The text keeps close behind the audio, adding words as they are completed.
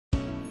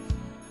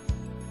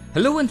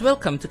Hello and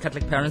welcome to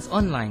Catholic Parents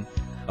Online,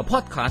 a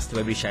podcast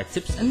where we share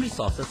tips and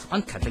resources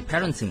on Catholic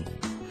parenting.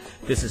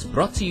 This is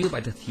brought to you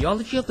by the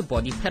Theology of the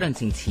Body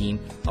parenting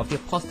team of the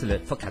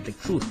Apostolate for Catholic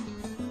Truth.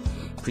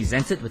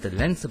 Presented with the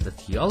lens of the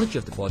theology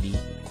of the body,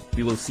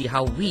 we will see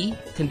how we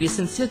can be a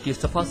sincere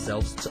gift of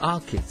ourselves to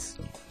our kids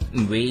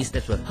in ways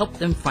that will help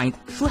them find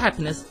true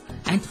happiness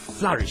and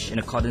flourish in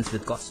accordance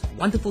with God's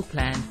wonderful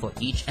plan for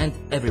each and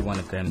every one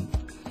of them.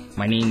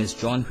 My name is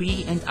John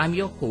Hui and I'm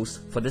your host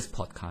for this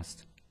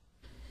podcast.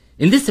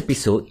 In this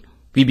episode,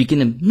 we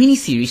begin a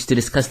mini-series to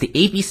discuss the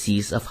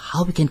ABCs of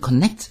how we can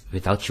connect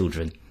with our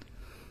children.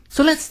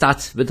 So let's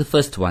start with the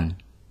first one.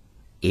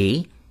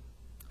 A,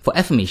 for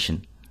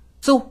affirmation.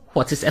 So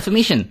what is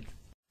affirmation?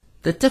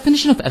 The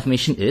definition of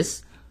affirmation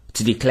is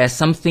to declare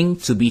something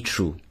to be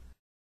true.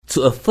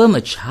 To affirm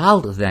a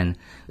child, then,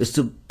 is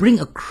to bring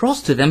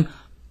across to them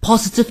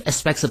positive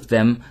aspects of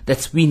them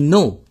that we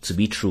know to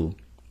be true.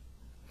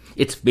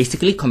 It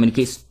basically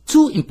communicates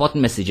two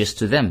important messages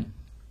to them.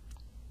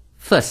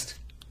 First,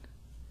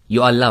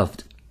 you are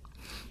loved.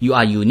 You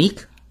are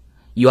unique.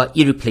 You are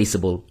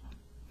irreplaceable.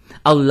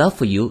 Our love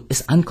for you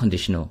is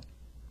unconditional.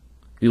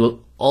 We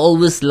will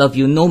always love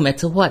you no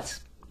matter what.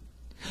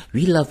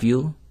 We love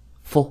you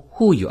for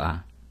who you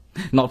are,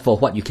 not for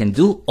what you can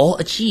do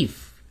or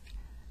achieve.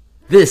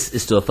 This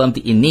is to affirm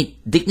the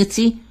innate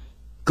dignity,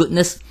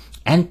 goodness,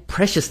 and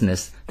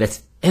preciousness that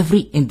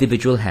every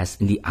individual has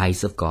in the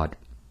eyes of God.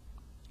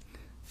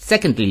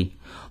 Secondly,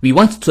 we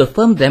want to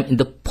affirm them in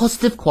the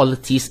positive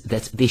qualities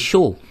that they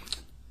show.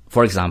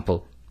 For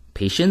example,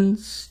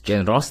 patience,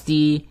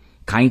 generosity,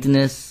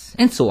 kindness,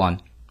 and so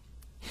on.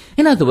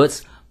 In other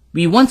words,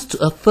 we want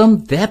to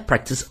affirm their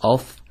practice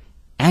of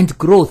and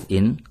growth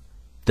in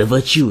the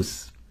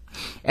virtues.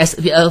 As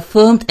they are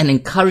affirmed and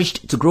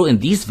encouraged to grow in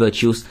these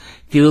virtues,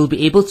 they will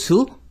be able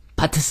to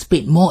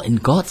participate more in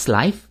God's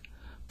life,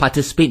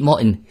 participate more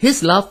in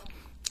His love,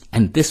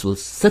 and this will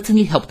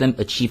certainly help them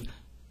achieve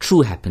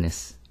true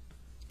happiness.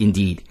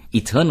 Indeed,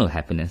 eternal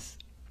happiness.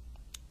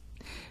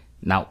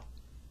 Now,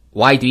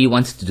 why do we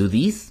want to do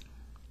these?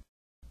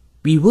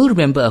 We will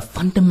remember a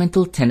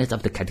fundamental tenet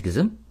of the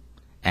Catechism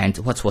and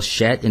what was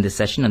shared in the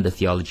session on the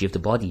theology of the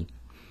body,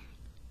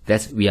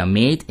 that we are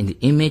made in the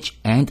image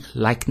and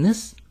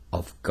likeness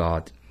of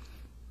God,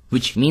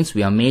 which means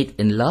we are made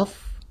in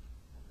love,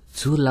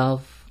 to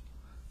love,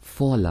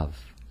 for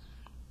love.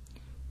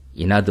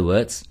 In other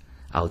words,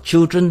 our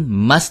children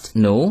must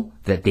know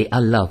that they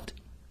are loved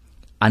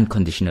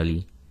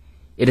unconditionally.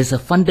 It is a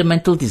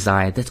fundamental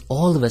desire that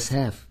all of us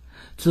have,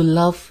 to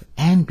love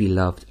and be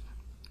loved.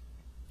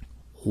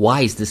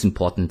 Why is this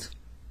important?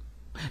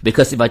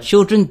 Because if our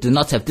children do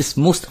not have this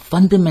most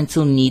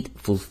fundamental need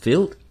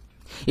fulfilled,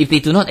 if they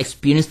do not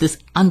experience this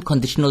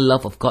unconditional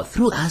love of God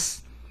through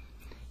us,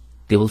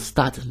 they will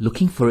start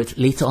looking for it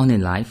later on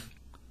in life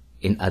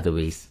in other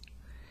ways.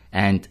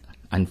 And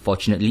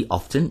unfortunately,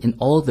 often in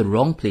all the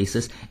wrong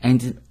places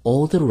and in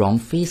all the wrong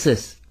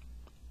faces.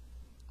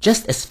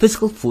 Just as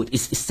physical food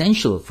is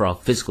essential for our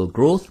physical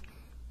growth,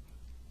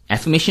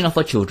 affirmation of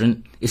our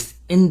children is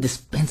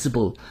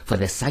indispensable for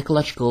their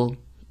psychological,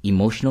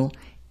 emotional,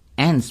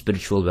 and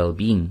spiritual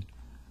well-being.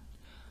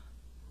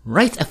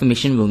 Right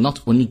affirmation will not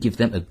only give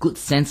them a good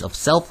sense of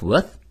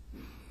self-worth,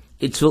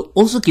 it will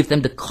also give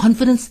them the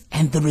confidence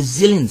and the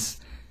resilience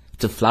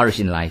to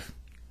flourish in life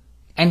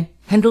and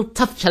handle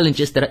tough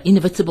challenges that are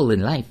inevitable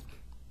in life,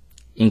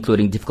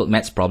 including difficult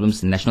maths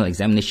problems and national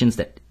examinations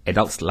that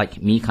adults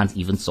like me can't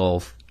even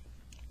solve.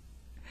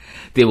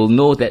 They will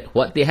know that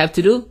what they have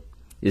to do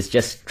is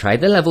just try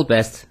their level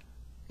best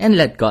and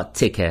let God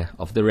take care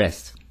of the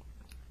rest.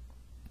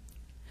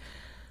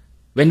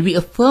 When we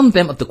affirm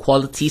them of the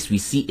qualities we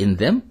see in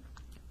them,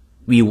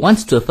 we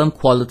want to affirm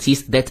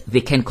qualities that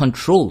they can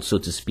control, so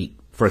to speak.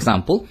 For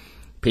example,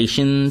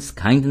 patience,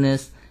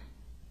 kindness,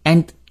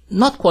 and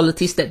not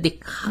qualities that they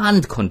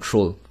can't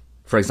control.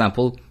 For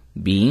example,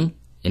 being,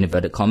 in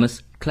inverted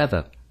commas,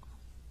 clever.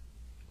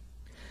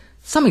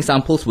 Some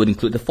examples would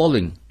include the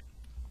following.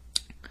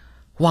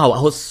 Wow,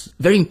 I was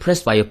very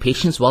impressed by your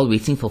patience while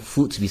waiting for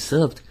food to be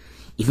served,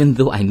 even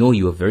though I know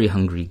you were very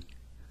hungry.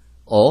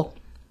 Or,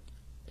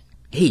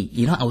 hey,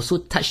 I was so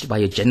touched by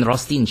your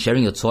generosity in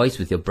sharing your toys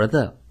with your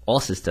brother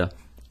or sister.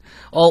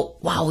 Or,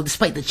 wow,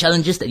 despite the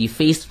challenges that you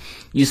faced,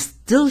 you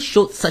still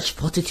showed such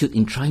fortitude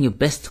in trying your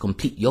best to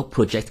complete your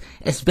project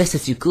as best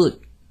as you could.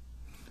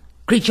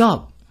 Great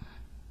job!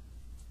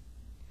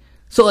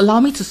 So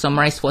allow me to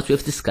summarize what we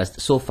have discussed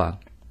so far.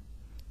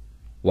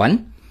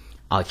 1.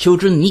 Our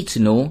children need to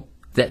know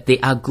that they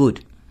are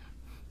good,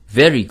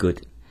 very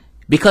good,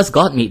 because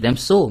God made them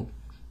so.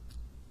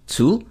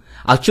 2.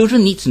 Our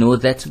children need to know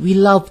that we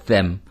love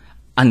them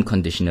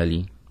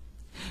unconditionally.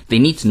 They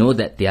need to know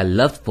that they are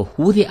loved for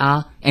who they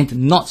are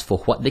and not for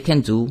what they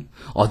can do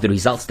or the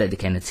results that they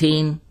can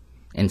attain,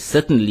 and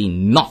certainly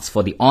not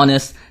for the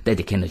honors that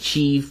they can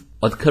achieve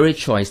or the career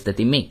choice that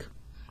they make.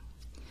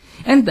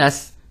 And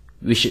thus,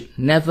 we should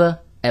never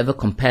ever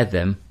compare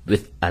them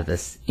with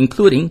others,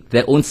 including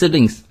their own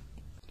siblings.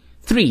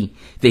 3,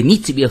 they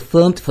need to be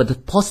affirmed for the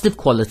positive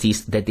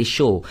qualities that they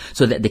show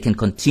so that they can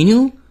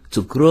continue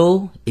to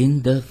grow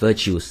in the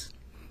virtues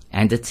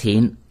and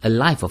attain a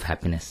life of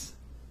happiness.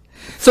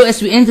 So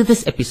as we end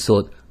this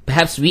episode,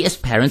 perhaps we as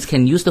parents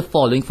can use the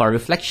following for our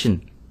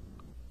reflection.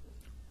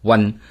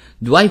 1.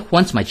 Do I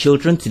want my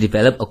children to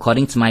develop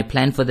according to my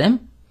plan for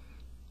them?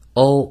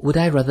 Or would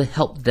I rather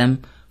help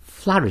them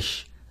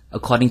flourish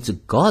according to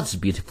God's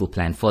beautiful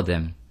plan for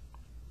them?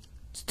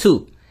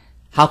 2.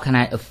 How can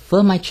I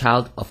affirm my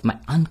child of my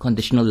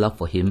unconditional love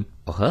for him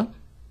or her?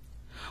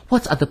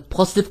 What are the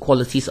positive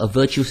qualities or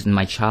virtues in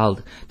my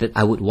child that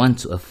I would want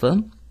to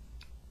affirm?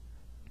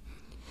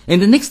 In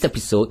the next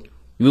episode,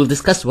 we will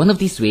discuss one of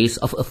these ways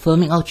of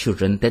affirming our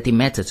children that they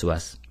matter to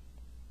us,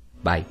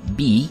 by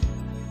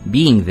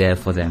being there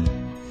for them.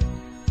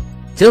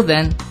 Till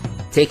then,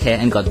 take care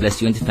and God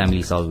bless you and your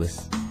families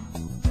always.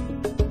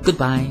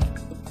 Goodbye.